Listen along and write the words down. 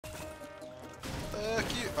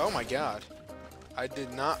Oh my god. I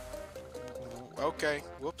did not... Okay,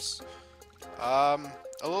 whoops. A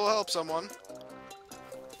little help, someone.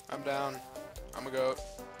 I'm down. I'm a goat.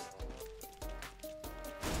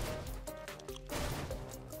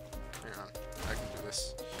 Hang on. I can do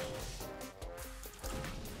this.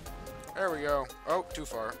 There we go. Oh, too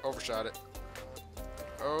far. Overshot it.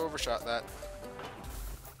 Overshot that.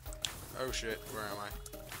 Oh shit, where am I?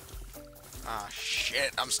 Ah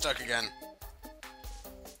shit, I'm stuck again.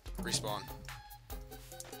 Respawn.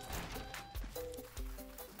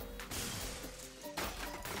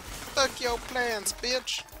 Fuck your plants,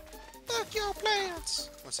 bitch! Fuck your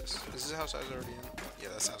plants! What's this? Is this house I was already in? Yeah,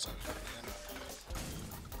 that's the house I was already in.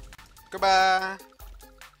 Goodbye!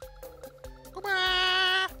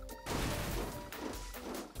 Goodbye!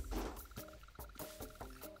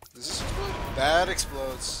 Does this explode? That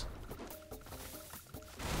explodes.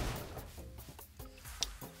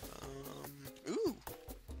 Ooh!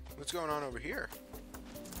 What's going on over here?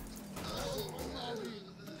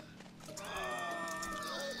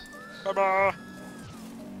 Bye-bye!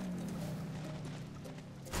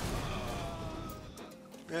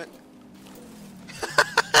 Yeah.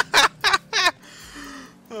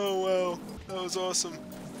 Oh, wow. That was awesome.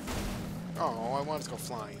 Oh, I wanted to go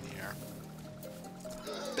flying in the air.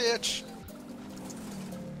 Bitch!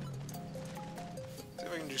 See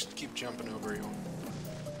if I can just keep jumping over you.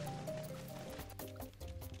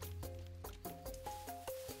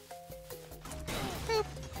 Boop.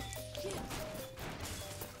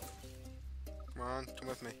 Come on, come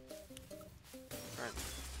with me. Alright,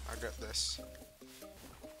 I got this.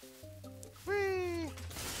 Whee!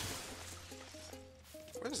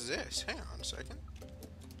 What is this? Hang on a second.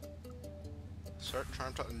 Start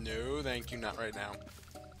trying to... No, thank you, not right now.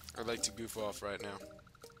 I'd like to goof off right now.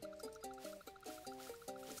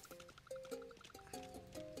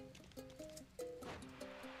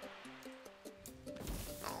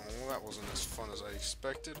 Oh, that wasn't as fun as I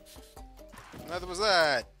expected. Neither was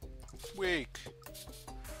that! Weak.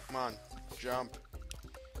 Come on, jump.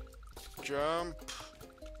 Jump.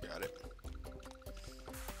 Got it.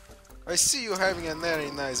 I see you having a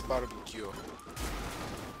very nice barbecue.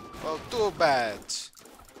 Well, too bad.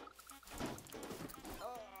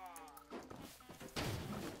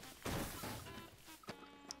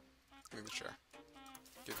 Give me the chair.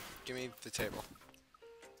 Give me the table.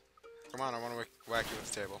 Come on, I want to whack you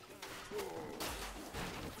with the table.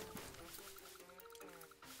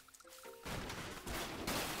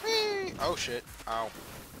 Whee! Oh shit. Ow.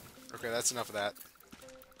 Okay, that's enough of that.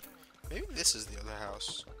 Maybe this is the other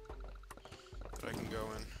house that I can go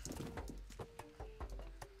in.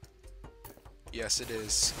 Yes, it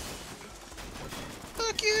is.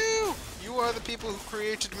 Fuck you! You are the people who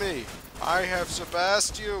created me. I have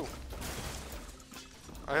surpassed you.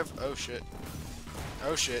 I have... Oh shit.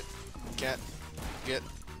 Oh shit. Can't get...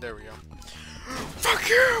 There we go. Fuck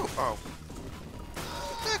you! Oh.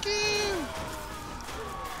 Fuck you!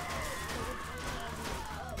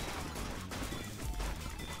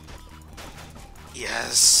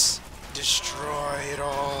 Yes! Destroy it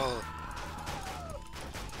all!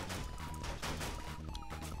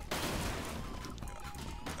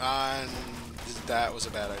 And that was a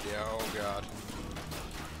bad idea. Oh god.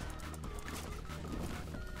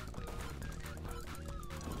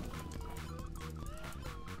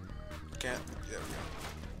 Can't. There we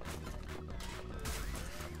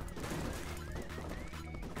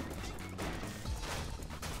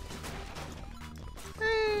go.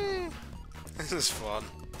 This is fun.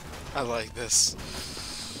 I like this.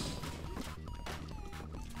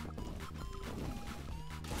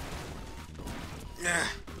 Yeah.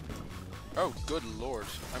 Oh, good lord.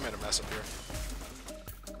 I made a mess up here.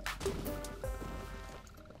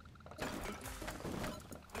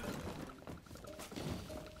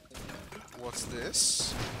 What's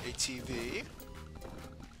this? A TV.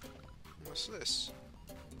 What's this?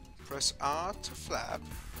 Press R to flap.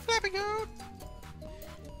 Flapping out!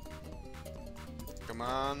 Come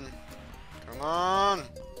on. Come on!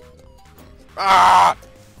 Ah!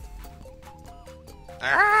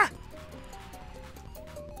 Ah!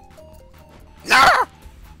 No!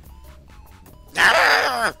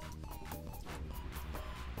 No!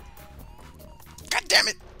 God damn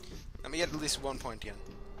it! Let me get at least 1 point again.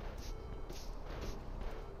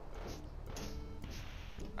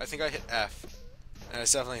 I think I hit F, and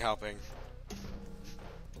it's definitely helping.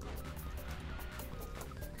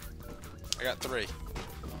 I got 3.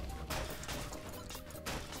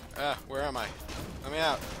 Ah, where am I? Let me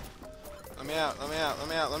out. Let me out, let me out, let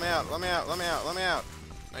me out, let me out, let me out, let me out, let me out.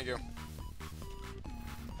 Thank you.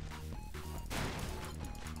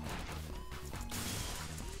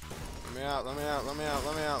 Let me out, let me out, let me out,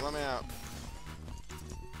 let me out, let me out.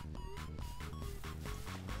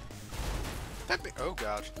 That be— oh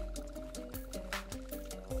god.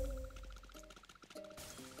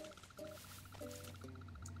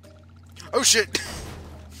 Oh shit!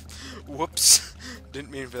 Whoops.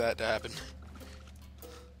 Didn't mean for that to happen.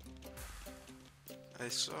 I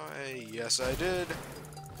saw a— yes I did.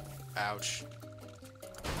 Ouch.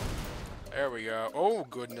 There we go. Oh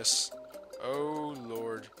goodness. Oh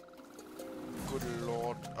lord. Good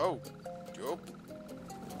lord. Oh. Yup.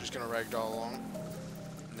 Just gonna ragdoll along.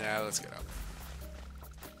 Nah, let's get up.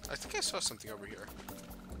 I think I saw something over here.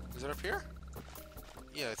 Is it up here?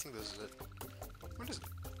 Yeah, I think this is it. What is it?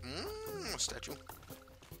 A statue.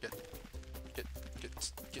 Get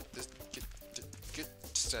this, get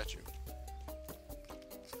statue.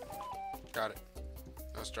 Got it.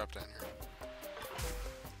 Let's drop down here.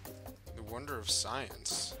 The wonder of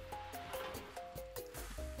science.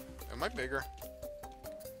 Am I bigger?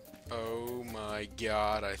 Oh my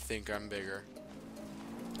god, I think I'm bigger.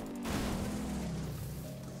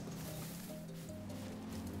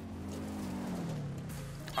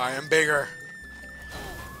 I am bigger.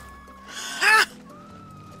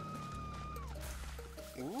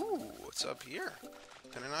 Ooh, what's up here?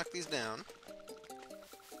 Can I knock these down?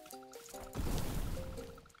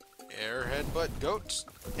 Air headbutt goats.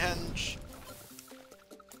 Henge.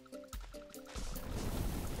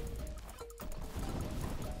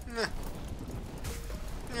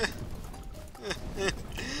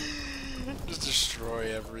 Just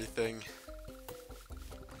destroy everything.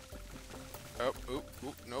 Oh, oop,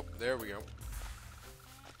 oop, nope, there we go.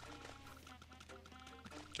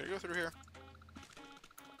 Can I go through here?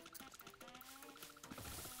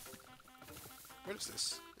 What is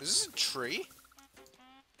this? Is this a tree?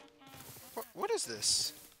 What is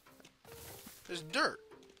this? There's dirt.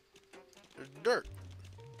 There's dirt.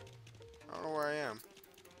 I don't know where I am.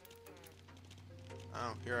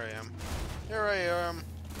 Oh, here I am. Here I am.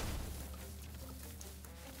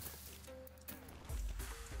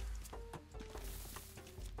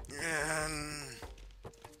 And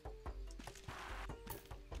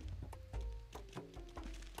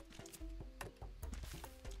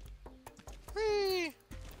whee!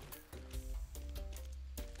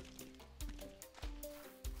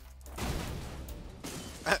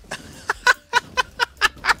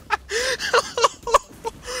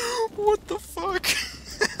 What the fuck?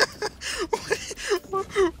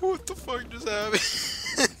 What the fuck just happened?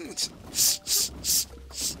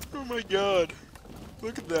 Oh my god.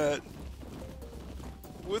 Look at that.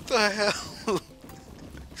 What the hell?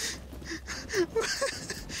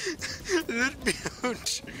 Let me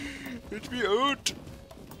out. Let me out.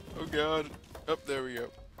 Oh god. Oh, there we go.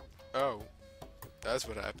 Oh. That's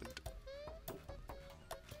what happened.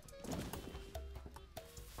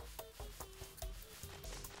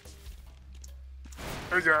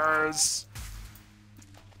 Hey guys.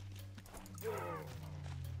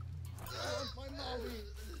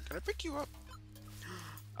 Can I pick you up?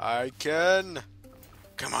 I can.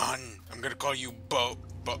 Come on. I'm gonna call you Bo.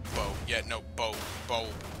 Yeah, no, Bob.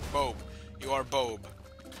 You are Bob.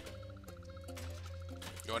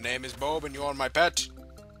 Your name is Bob and you are my pet.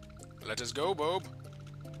 Let us go, Bob.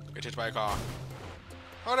 Get hit by a car.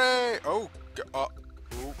 Hooray! Oh,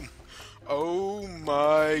 oh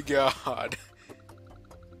my god.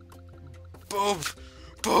 Bob!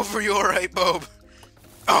 Bob, are you alright, Bob?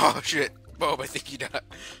 Oh, shit. Bob, I think you died.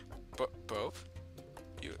 Bob?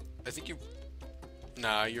 I think you...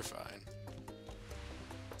 Nah, you're fine.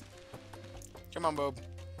 Come on, Bob.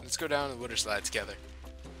 Let's go down the water slide together.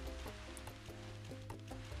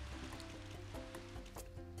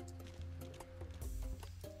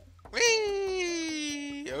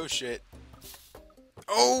 Whee! Oh, shit.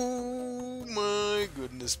 Oh, my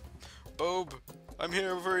goodness. Bob, I'm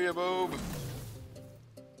here for you, Bob.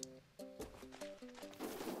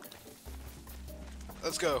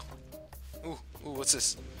 Let's go. Ooh, what's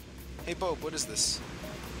this? Hey, Bob, what is this?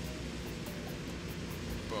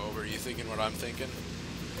 Bob, are you thinking what I'm thinking?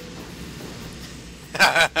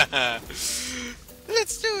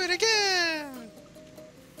 Let's do it again!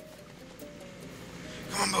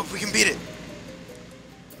 Come on, Bob, we can beat it!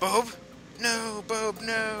 Bob? No, Bob,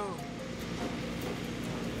 no!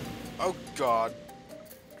 Oh, God.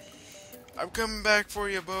 I'm coming back for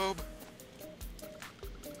you, Bob.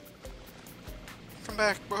 Come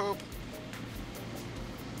back, Bob.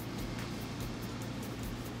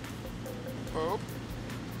 Bob?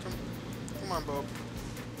 Come on, Bob.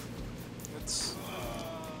 Let's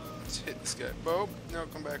hit this guy. Bob? No,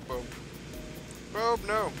 come back, Bob. Bob,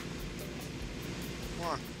 no! Come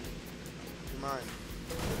on. You're mine.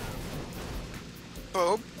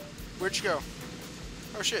 Bob? Where'd you go?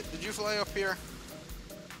 Oh shit, did you fly up here?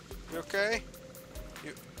 You okay?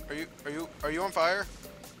 Are you on fire?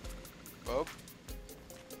 Bob?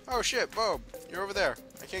 Oh shit, Bob, you're over there.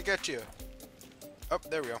 I can't get you. Oh,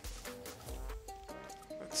 there we go.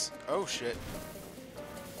 Oh shit.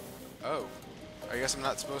 Oh. I guess I'm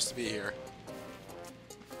not supposed to be here.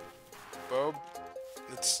 Bob,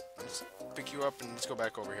 let's pick you up and let's go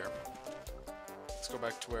back over here. Let's go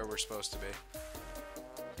back to where we're supposed to be.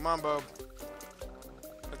 Come on, Bob.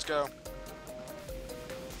 Let's go.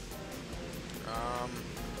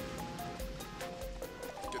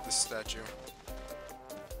 Get this statue.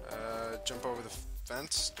 Jump over the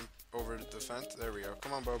fence. Jump over the fence. There we go.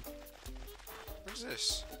 Come on, Bob. What is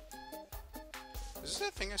this? Is this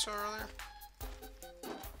that thing I saw earlier?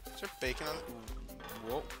 Is there bacon on it?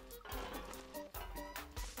 Whoa.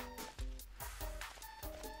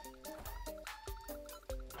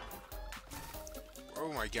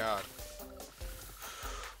 Oh my god.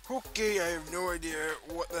 Okay, I have no idea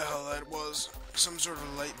what the hell that was. Some sort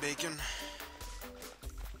of light bacon.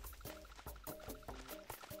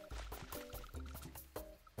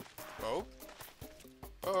 Bob?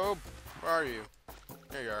 Bob? Where are you?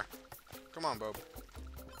 There you are. Come on, Bob.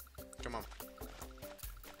 Come on.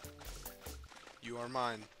 You are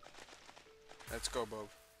mine. Let's go, Bob.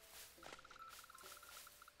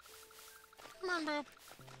 Come on, Bob.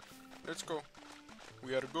 Let's go.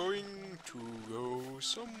 We are going to go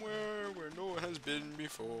somewhere where no one has been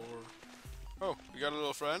before. Oh, we got a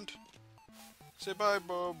little friend. Say bye,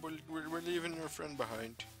 Bob. We're leaving your friend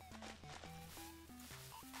behind.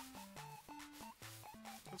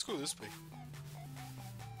 Let's go this way.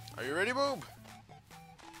 Are you ready, Bob?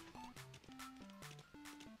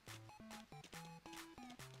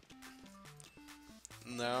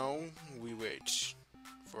 Now we wait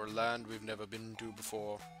for a land we've never been to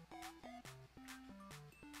before.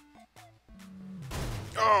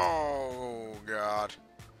 Oh, God.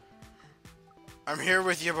 I'm here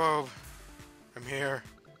with you, Bob. I'm here.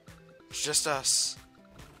 It's just us.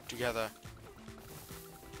 Together.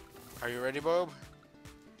 Are you ready, Bob?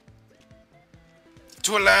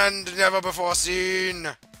 To a land never before seen!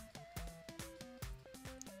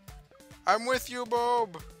 I'm with you,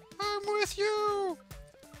 Bob! I'm with you!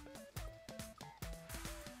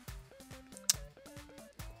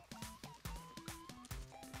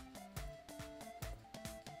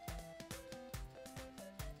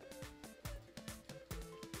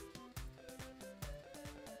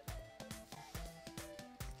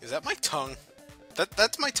 Is that my tongue?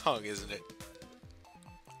 That's my tongue, isn't it?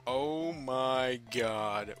 Oh my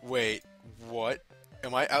god. Wait, what?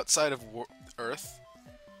 Am I outside of Earth?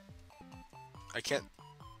 I can't...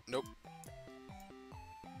 Nope.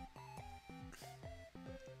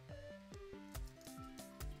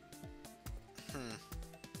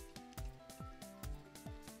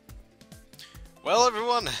 Well,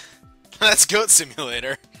 everyone, that's Goat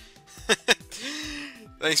Simulator.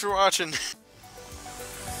 Thanks for watching.